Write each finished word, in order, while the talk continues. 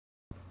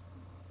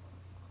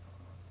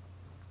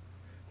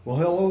Well,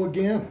 hello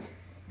again.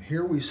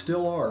 Here we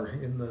still are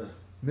in the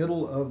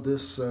middle of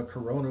this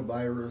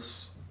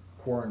coronavirus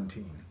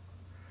quarantine.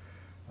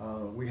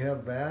 We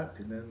have that,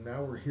 and then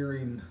now we're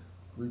hearing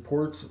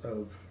reports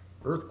of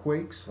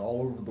earthquakes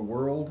all over the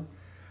world,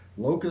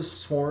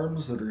 locust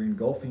swarms that are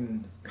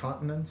engulfing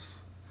continents,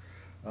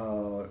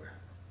 uh,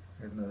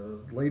 and the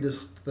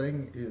latest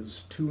thing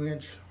is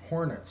 2-inch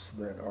hornets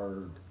that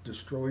are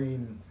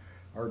destroying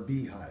our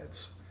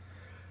beehives.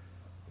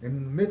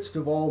 In the midst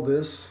of all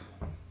this,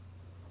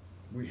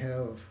 we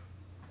have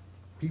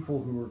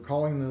people who are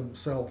calling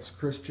themselves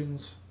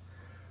Christians,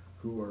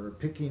 who are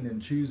picking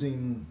and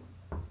choosing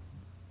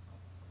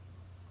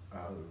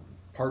uh,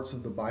 parts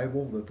of the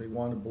Bible that they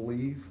want to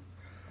believe.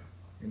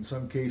 In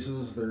some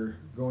cases, they're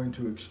going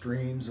to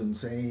extremes and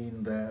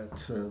saying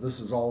that this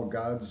is all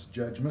God's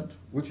judgment,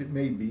 which it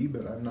may be,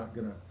 but I'm not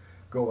going to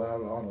go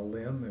out on a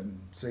limb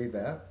and say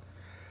that.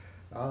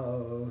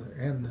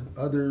 And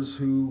others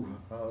who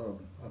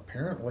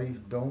apparently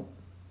don't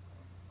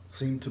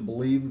seem to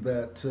believe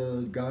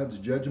that God's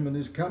judgment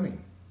is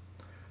coming.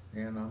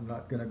 And I'm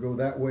not going to go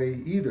that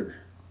way either.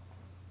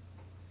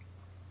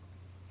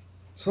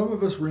 Some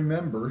of us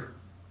remember,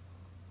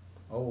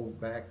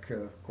 back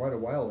quite a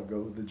while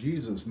ago, the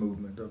Jesus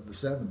movement of the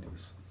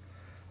 70s.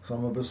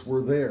 Some of us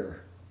were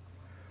there.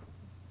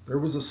 There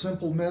was a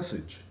simple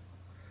message.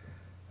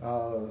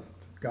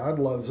 God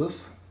loves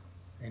us,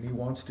 and He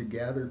wants to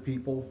gather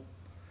people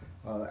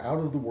out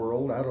of the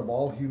world, out of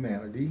all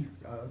humanity,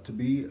 to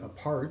be a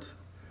part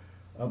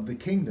of the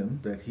kingdom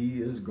that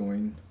He is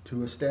going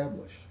to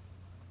establish.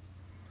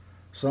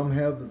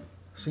 Some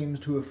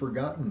seems to have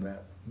forgotten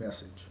that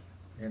message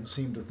and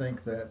seem to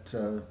think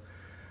that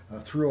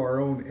through our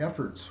own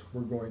efforts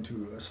we're going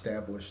to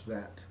establish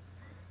that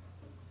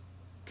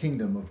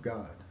kingdom of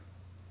God.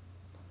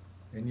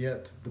 And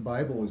yet the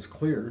Bible is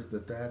clear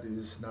that that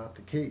is not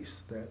the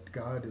case, that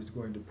God is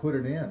going to put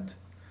an end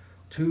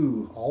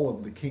to all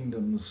of the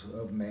kingdoms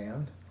of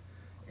man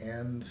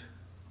and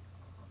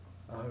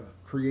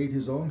create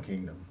His own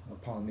kingdom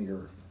upon the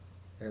earth.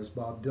 As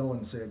Bob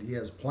Dylan said, He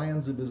has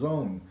plans of His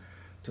own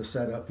to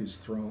set up His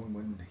throne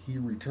when He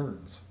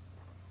returns.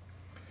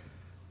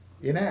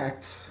 In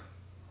Acts,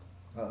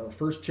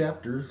 first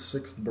chapter,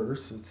 6th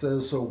verse, it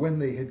says, "So when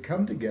they had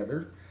come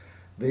together,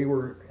 they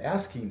were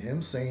asking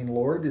Him, saying,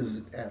 Lord,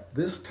 is at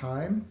this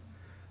time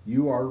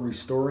you are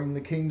restoring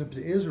the kingdom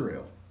to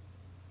Israel?"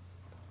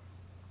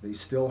 They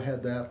still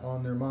had that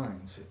on their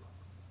minds.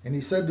 And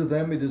He said to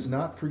them, "It is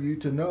not for you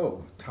to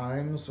know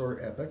times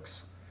or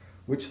epochs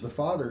which the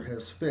Father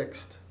has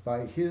fixed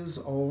by His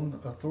own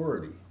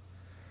authority."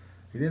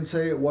 He didn't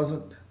say it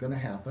wasn't going to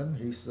happen.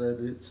 He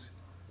said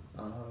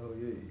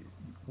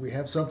we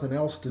have something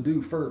else to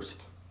do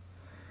first.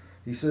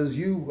 He says,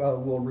 "You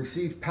will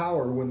receive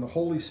power when the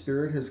Holy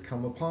Spirit has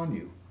come upon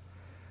you,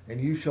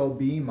 and you shall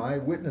be my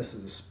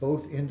witnesses,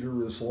 both in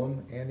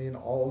Jerusalem and in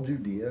all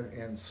Judea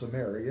and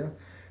Samaria,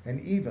 and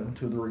even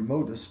to the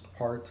remotest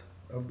part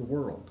of the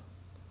world."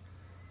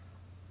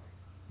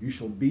 You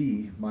shall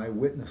be my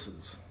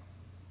witnesses.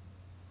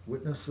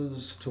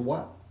 Witnesses to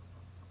what?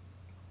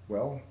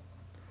 Well,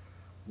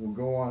 we'll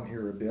go on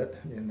here a bit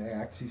in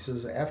Acts. He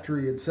says, "After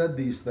He had said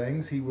these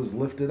things, He was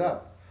lifted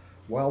up,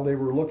 while they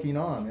were looking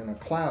on, and a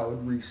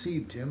cloud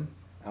received Him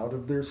out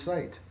of their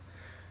sight.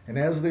 And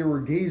as they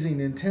were gazing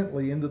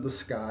intently into the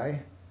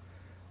sky,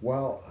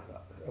 while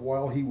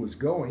He was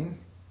going,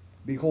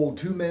 behold,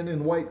 2 men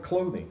in white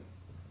clothing,"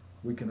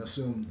 we can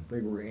assume they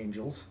were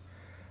angels,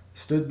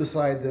 "stood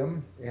beside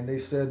them, and they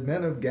said,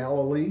 'Men of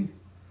Galilee,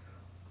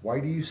 why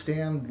do you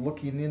stand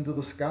looking into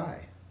the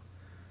sky?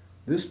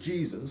 This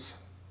Jesus,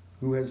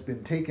 who has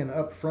been taken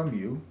up from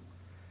you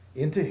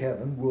into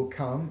heaven, will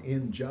come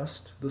in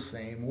just the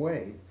same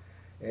way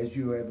as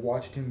you have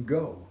watched Him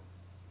go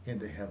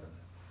into heaven.'"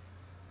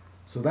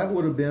 So that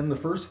would have been the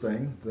first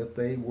thing that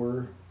they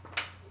were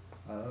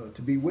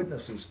to be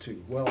witnesses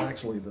to. Well,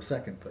 actually the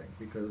second thing,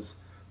 because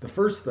the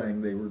first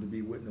thing they were to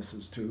be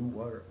witnesses to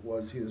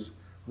was His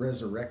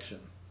resurrection.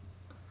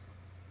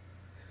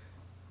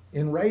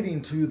 In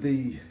writing to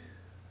the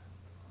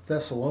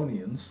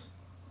Thessalonians,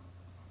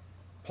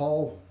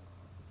 Paul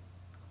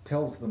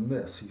tells them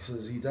this. He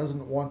says he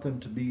doesn't want them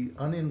to be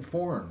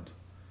uninformed,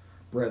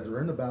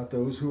 brethren, about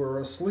those who are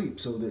asleep,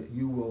 so that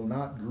you will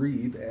not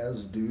grieve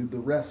as do the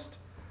rest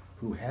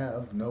who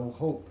have no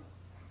hope.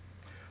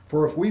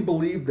 For if we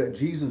believe that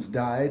Jesus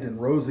died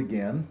and rose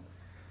again,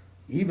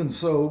 even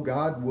so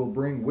God will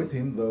bring with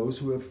Him those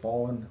who have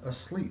fallen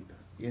asleep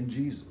in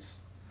Jesus.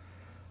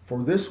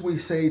 For this we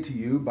say to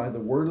you by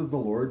the word of the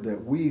Lord,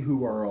 that we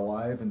who are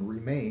alive and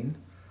remain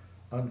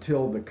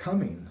until the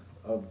coming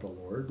of the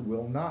Lord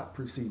will not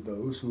precede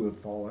those who have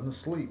fallen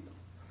asleep.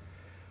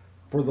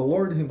 For the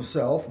Lord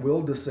Himself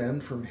will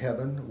descend from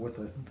heaven with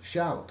a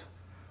shout,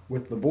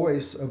 with the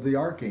voice of the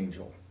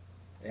archangel,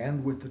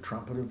 and with the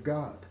trumpet of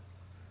God,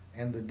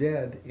 and the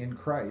dead in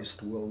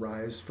Christ will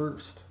rise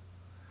first.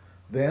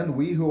 Then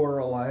we who are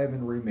alive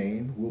and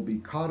remain will be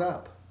caught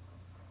up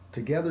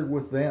together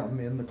with them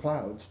in the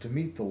clouds to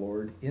meet the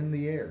Lord in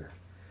the air.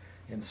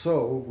 And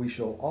so we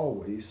shall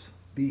always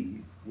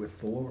be with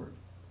the Lord.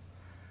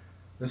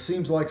 This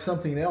seems like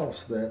something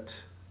else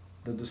that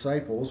the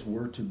disciples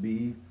were to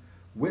be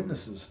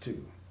witnesses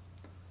to.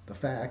 The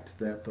fact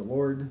that the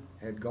Lord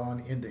had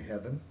gone into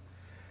heaven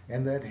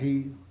and that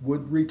he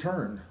would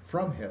return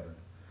from heaven.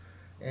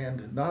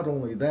 And not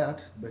only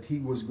that, but he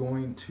was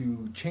going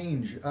to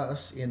change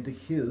us into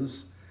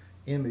his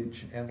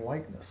image and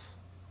likeness.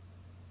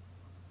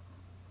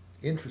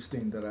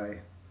 Interesting that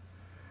I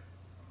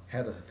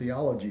had a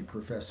theology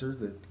professor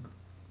that,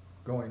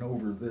 going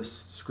over this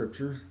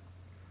scripture,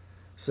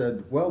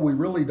 said, well, we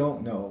really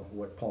don't know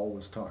what Paul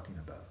was talking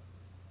about.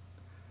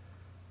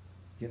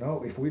 You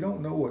know, if we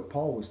don't know what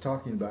Paul was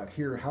talking about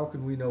here, how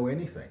can we know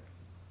anything?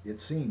 It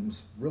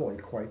seems really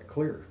quite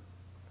clear.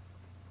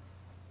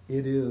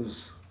 It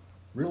is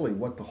really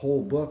what the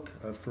whole book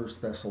of 1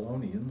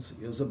 Thessalonians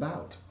is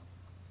about.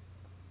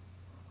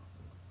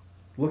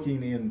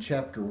 Looking in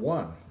chapter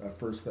 1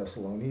 of 1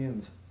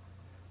 Thessalonians,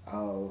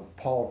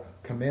 Paul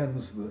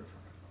commends the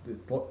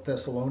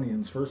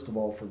Thessalonians, first of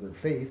all, for their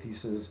faith. He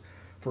says,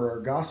 "For our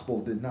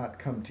gospel did not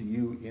come to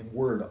you in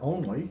word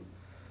only,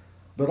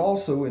 but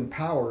also in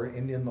power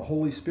and in the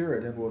Holy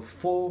Spirit and with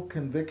full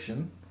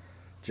conviction,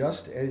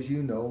 just as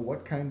you know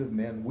what kind of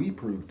men we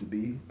proved to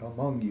be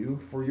among you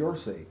for your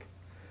sake.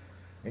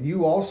 And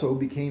you also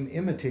became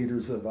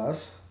imitators of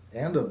us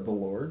and of the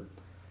Lord,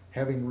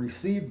 having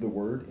received the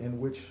word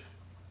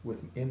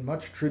in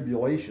much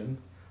tribulation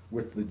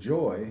with the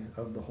joy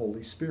of the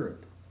Holy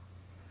Spirit."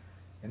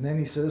 And then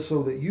he says,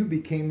 so that you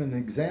became an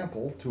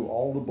example to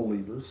all the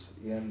believers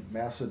in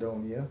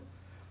Macedonia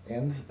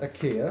and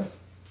Achaia.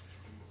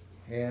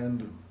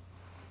 And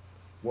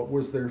what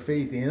was their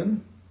faith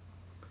in?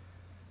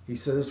 He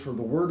says, for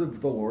the word of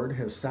the Lord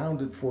has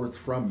sounded forth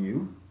from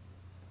you.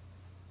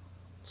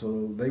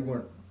 So they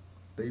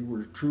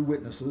were true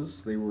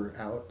witnesses. They were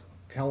out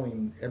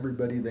telling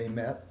everybody they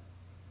met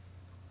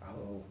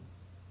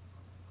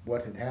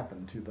what had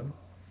happened to them.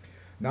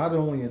 Not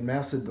only in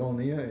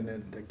Macedonia and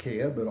in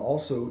Achaia, but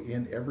also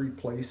in every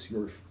place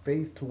your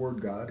faith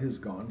toward God has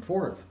gone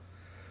forth,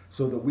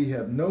 so that we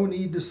have no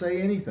need to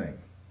say anything.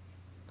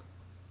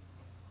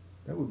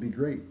 That would be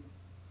great.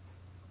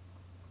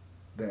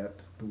 That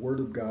the word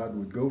of God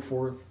would go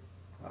forth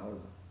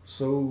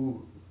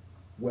so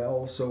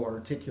well, so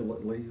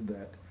articulately,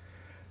 that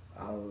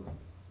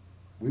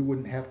we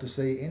wouldn't have to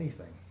say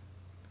anything.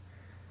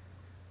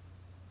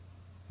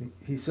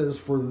 He says,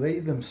 for they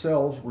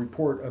themselves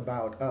report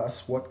about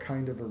us what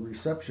kind of a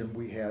reception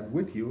we had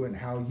with you and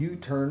how you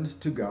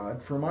turned to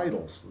God from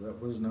idols. That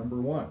was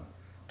number one.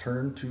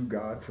 Turn to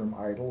God from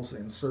idols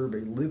and serve a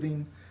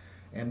living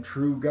and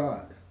true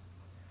God.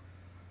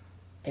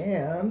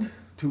 And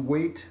to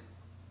wait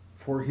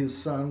for his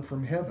Son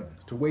from heaven,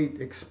 to wait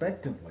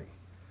expectantly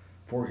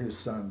for his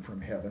Son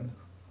from heaven,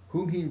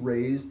 whom he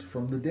raised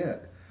from the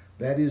dead.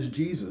 That is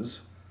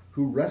Jesus,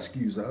 who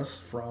rescues us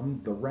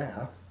from the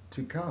wrath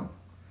to come.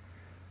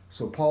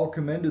 So Paul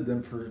commended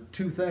them for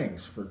two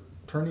things: for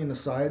turning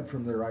aside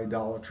from their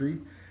idolatry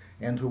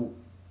and to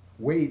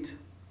wait,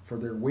 for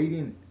their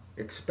waiting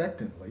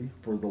expectantly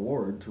for the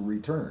Lord to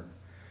return.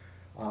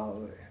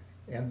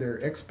 And their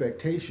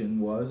expectation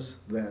was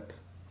that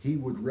he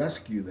would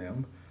rescue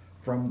them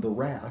from the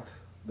wrath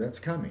that's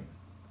coming.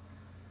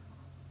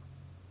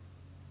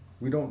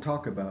 We don't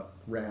talk about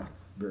wrath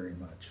very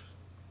much,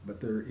 but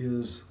there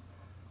is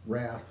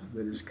wrath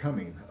that is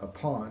coming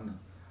upon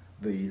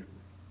the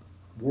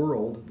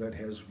world that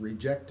has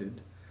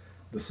rejected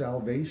the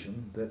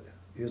salvation that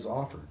is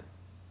offered.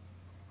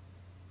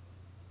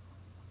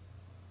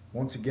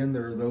 Once again,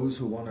 there are those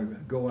who want to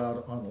go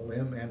out on a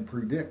limb and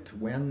predict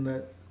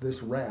when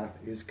this wrath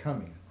is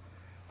coming.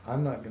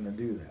 I'm not going to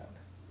do that.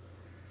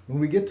 When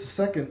we get to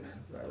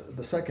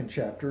the second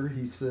chapter,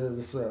 he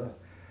says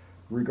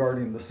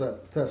regarding the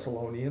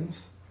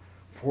Thessalonians,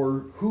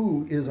 for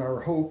who is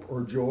our hope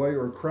or joy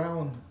or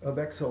crown of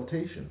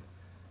exaltation?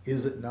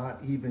 Is it not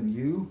even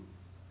you?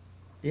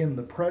 In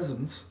the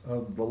presence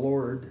of the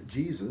Lord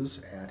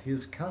Jesus at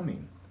his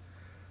coming.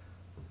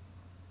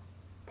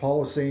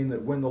 Paul is saying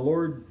that when the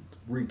Lord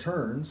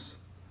returns,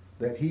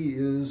 that he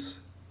is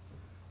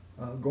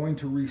going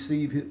to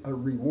receive a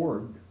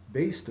reward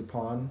based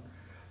upon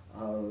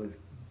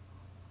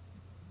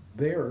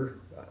their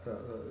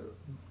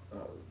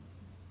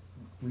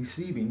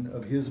receiving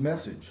of his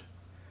message.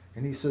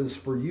 And he says,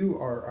 for you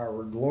are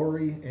our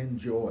glory and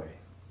joy,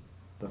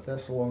 the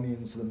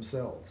Thessalonians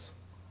themselves.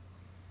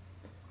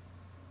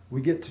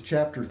 We get to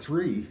chapter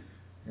 3,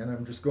 and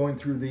I'm just going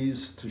through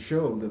these to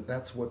show that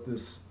that's what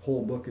this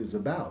whole book is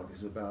about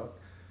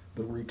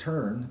the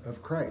return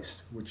of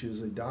Christ, which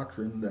is a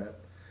doctrine that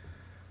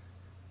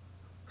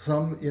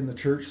some in the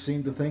church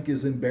seem to think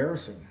is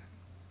embarrassing.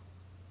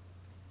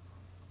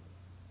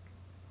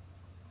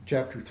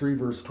 Chapter 3,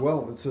 verse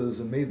 12, it says,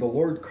 and may the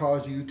Lord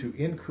cause you to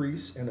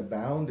increase and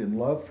abound in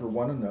love for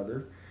one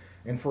another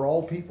and for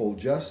all people,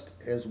 just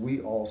as we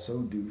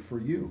also do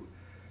for you,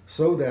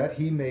 so that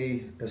he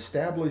may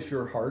establish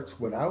your hearts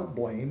without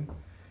blame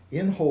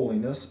in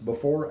holiness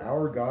before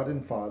our God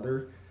and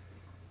Father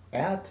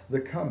at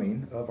the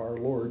coming of our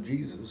Lord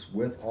Jesus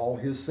with all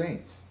his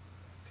saints.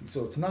 See,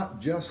 so it's not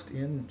just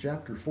in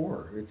chapter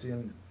 4, it's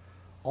in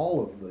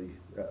all of the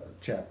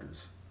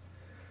chapters.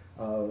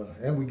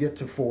 And we get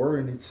to 4,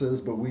 and it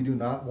says, "But we do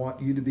not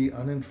want you to be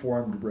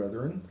uninformed,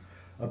 brethren,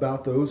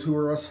 about those who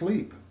are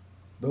asleep,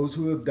 those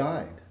who have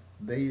died.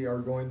 They are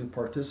going to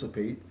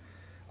participate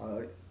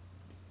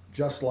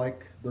just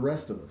like the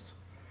rest of us,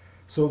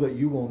 so that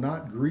you will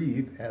not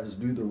grieve as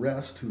do the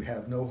rest who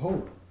have no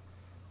hope.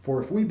 For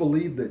if we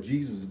believe that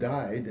Jesus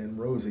died and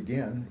rose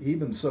again,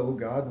 even so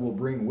God will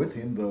bring with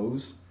him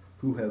those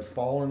who have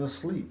fallen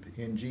asleep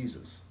in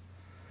Jesus.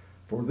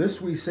 For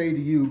this we say to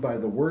you by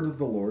the word of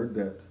the Lord,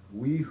 that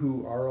we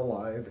who are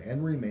alive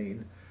and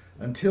remain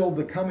until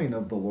the coming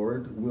of the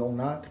Lord will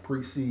not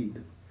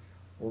precede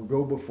or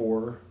go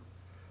before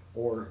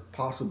or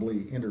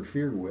possibly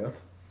interfere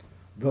with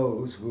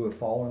those who have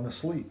fallen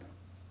asleep.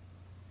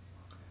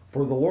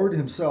 For the Lord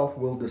himself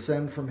will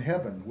descend from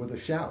heaven with a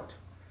shout,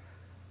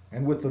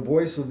 and with the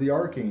voice of the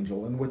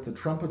archangel, and with the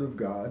trumpet of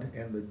God,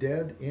 and the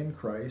dead in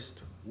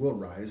Christ will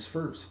rise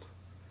first.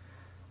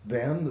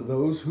 Then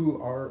those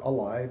who are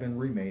alive and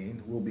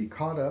remain will be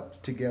caught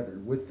up together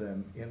with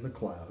them in the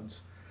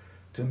clouds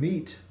to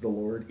meet the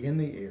Lord in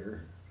the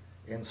air,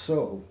 and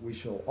so we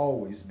shall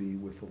always be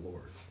with the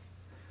Lord.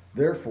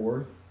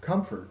 Therefore,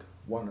 comfort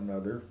one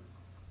another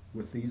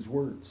with these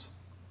words."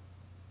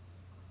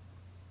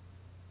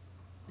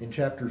 In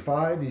chapter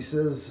 5, he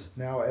says,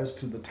 "Now as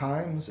to the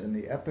times and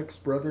the epochs,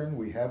 brethren,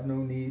 we have no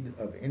need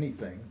of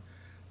anything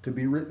to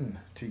be written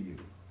to you.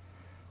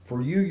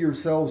 For you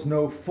yourselves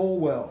know full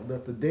well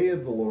that the day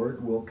of the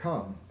Lord will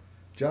come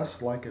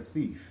just like a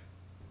thief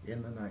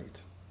in the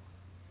night."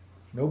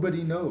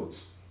 Nobody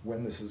knows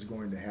when this is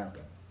going to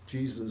happen.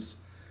 Jesus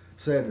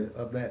said,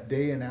 "Of that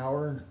day and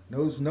hour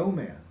knows no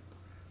man,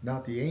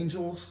 not the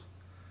angels,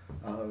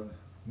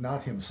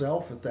 not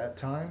himself at that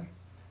time,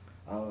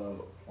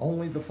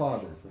 only the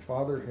Father." The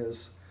Father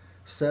has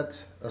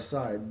set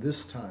aside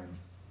this time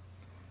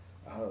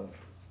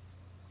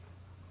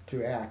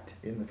to act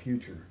in the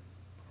future.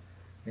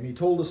 And he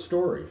told a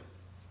story.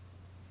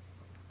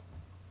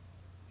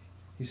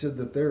 He said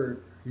that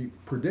he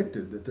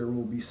predicted that there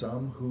will be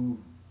some who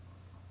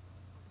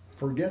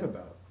forget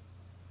about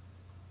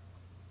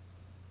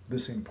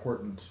this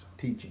important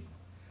teaching.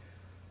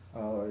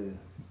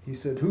 He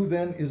said, "Who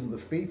then is the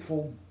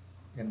faithful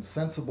and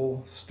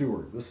sensible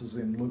steward?" This is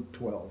in Luke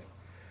 12.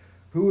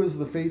 "Who is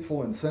the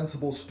faithful and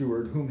sensible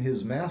steward whom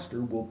his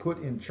master will put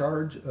in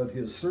charge of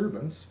his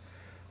servants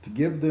to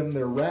give them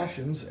their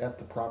rations at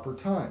the proper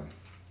time?"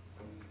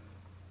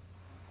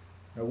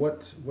 Now,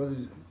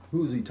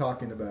 who is he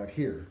talking about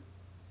here?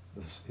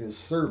 His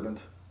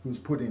servant who's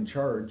put in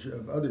charge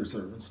of other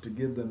servants to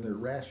give them their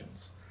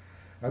rations.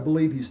 I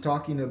believe he's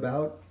talking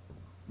about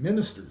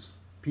ministers,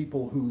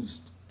 people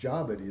whose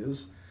job it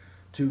is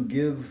to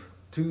give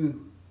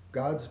to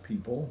God's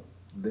people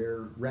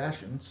their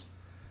rations,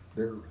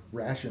 their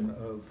ration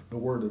of the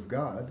Word of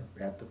God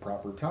at the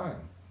proper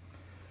time.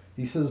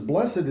 He says,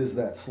 "Blessed is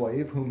that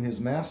slave whom his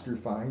master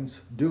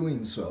finds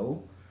doing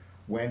so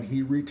when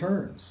he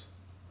returns.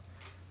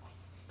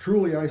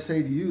 Truly I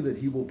say to you that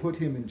he will put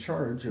him in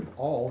charge of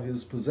all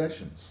his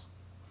possessions."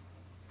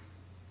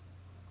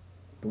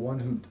 The one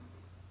who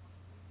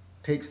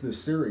takes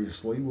this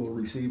seriously will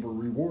receive a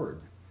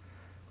reward.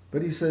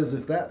 But he says,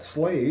 if that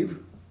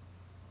slave,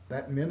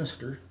 that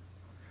minister,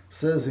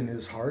 says in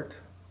his heart,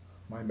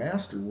 "My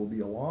master will be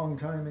a long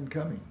time in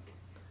coming,"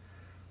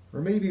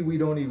 or maybe we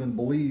don't even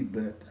believe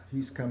that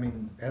he's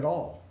coming at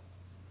all,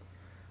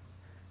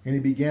 and he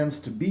begins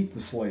to beat the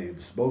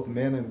slaves, both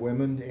men and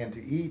women, and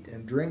to eat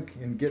and drink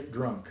and get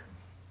drunk,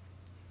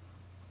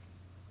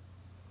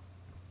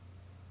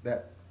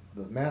 that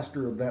the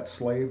master of that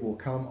slave will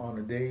come on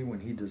a day when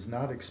he does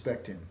not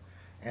expect him,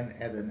 and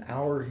at an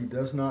hour he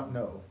does not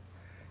know,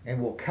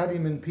 and will cut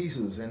him in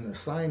pieces and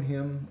assign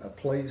him a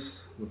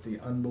place with the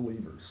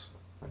unbelievers.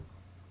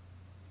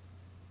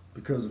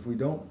 Because if we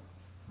don't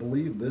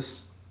believe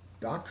this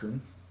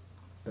doctrine,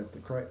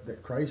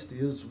 that Christ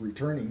is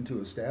returning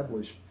to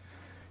establish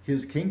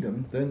his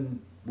kingdom,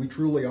 then we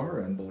truly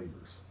are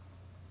unbelievers.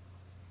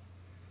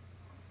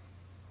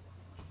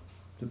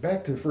 So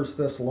back to 1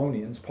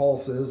 Thessalonians, Paul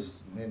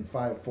says in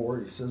 5:4,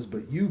 he says,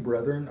 "But you,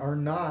 brethren, are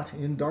not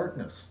in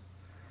darkness,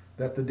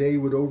 that the day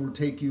would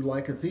overtake you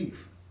like a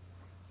thief."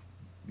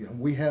 You know,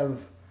 we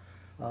have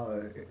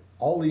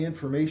all the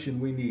information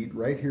we need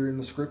right here in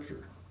the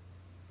Scripture.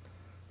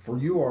 "For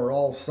you are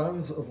all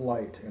sons of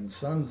light and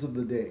sons of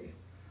the day.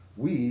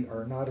 We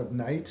are not of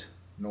night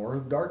nor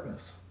of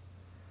darkness.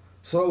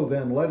 So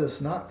then let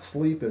us not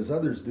sleep as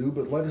others do,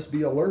 but let us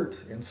be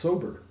alert and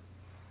sober.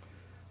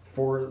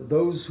 For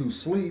those who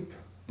sleep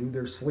do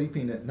their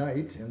sleeping at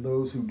night, and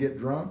those who get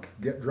drunk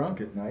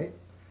at night.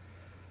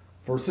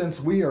 For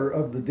since we are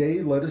of the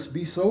day, let us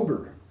be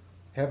sober,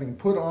 having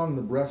put on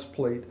the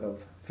breastplate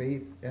of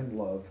faith and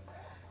love,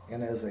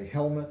 and as a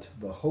helmet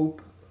the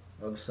hope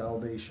of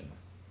salvation."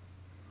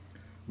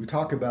 We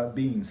talk about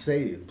being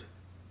saved.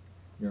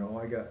 You know,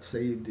 I got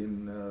saved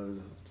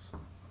in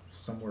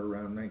somewhere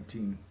around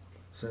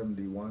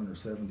 71 or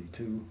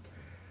 72.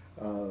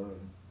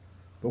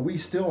 But we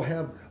still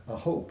have a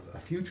hope, a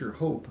future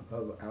hope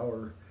of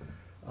our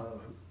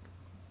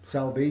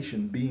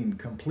salvation being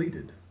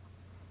completed.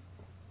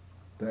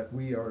 That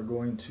we are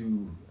going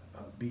to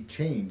be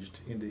changed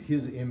into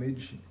His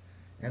image,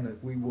 and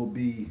that we will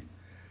be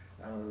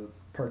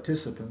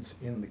participants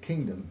in the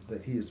kingdom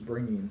that He is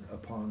bringing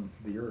upon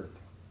the earth.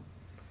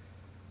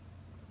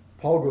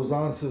 Paul goes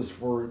on and says,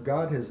 "For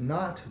God has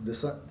not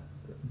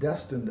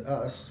destined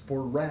us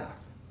for wrath."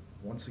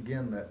 Once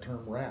again, that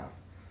term wrath.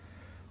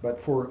 "But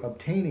for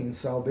obtaining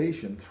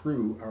salvation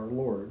through our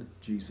Lord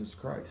Jesus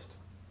Christ,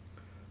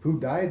 who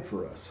died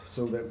for us,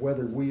 so that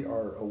whether we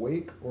are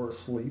awake or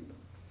asleep,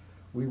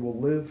 we will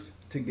live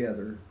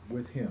together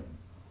with Him."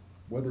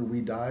 Whether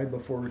we die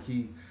before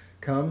He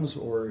comes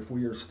or if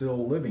we are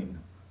still living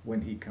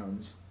when He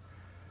comes,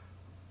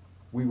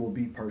 we will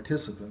be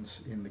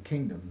participants in the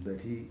kingdom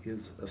that He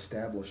is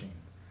establishing.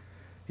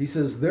 He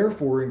says,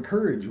 "Therefore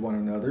encourage one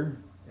another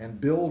and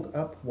build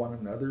up one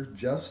another,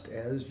 just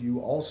as you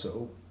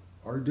also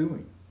are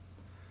doing."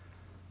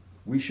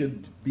 We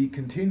should be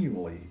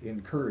continually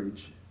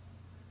encouraging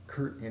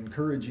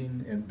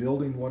and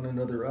building one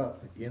another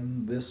up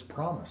in this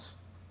promise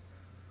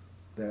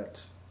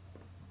that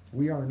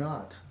we are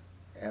not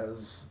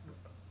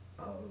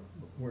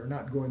we're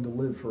not going to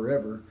live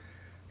forever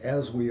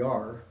as we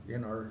are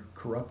in our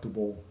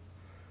corruptible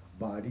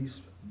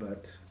bodies,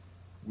 but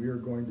we are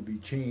going to be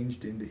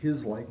changed into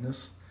His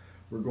likeness.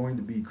 We're going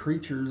to be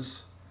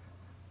creatures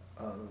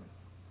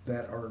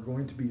that are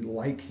going to be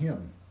like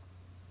Him.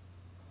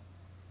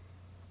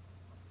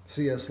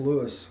 C.S.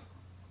 Lewis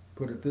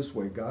put it this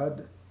way: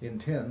 God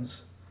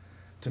intends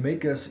to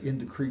make us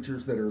into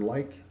creatures that are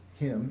like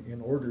Him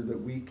in order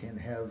that we can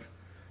have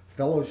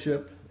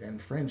fellowship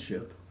and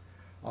friendship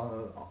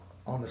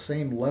on the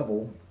same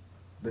level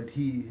that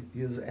He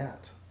is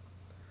at.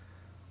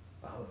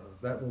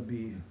 That will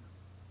be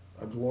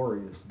a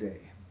glorious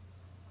day.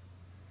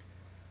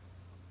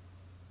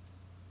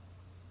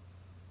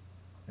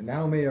 "And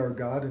now may our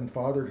God and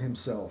Father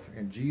Himself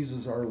and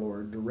Jesus our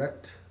Lord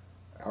direct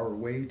our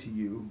way to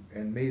you,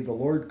 and may the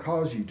Lord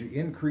cause you to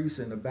increase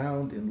and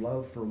abound in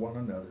love for one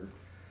another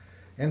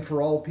and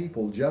for all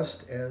people,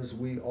 just as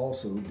we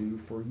also do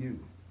for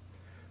you,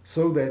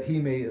 so that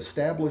He may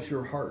establish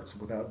your hearts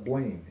without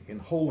blame in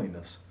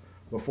holiness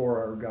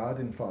before our God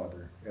and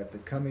Father at the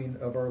coming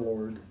of our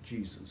Lord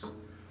Jesus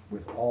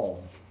with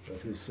all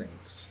of His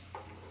saints."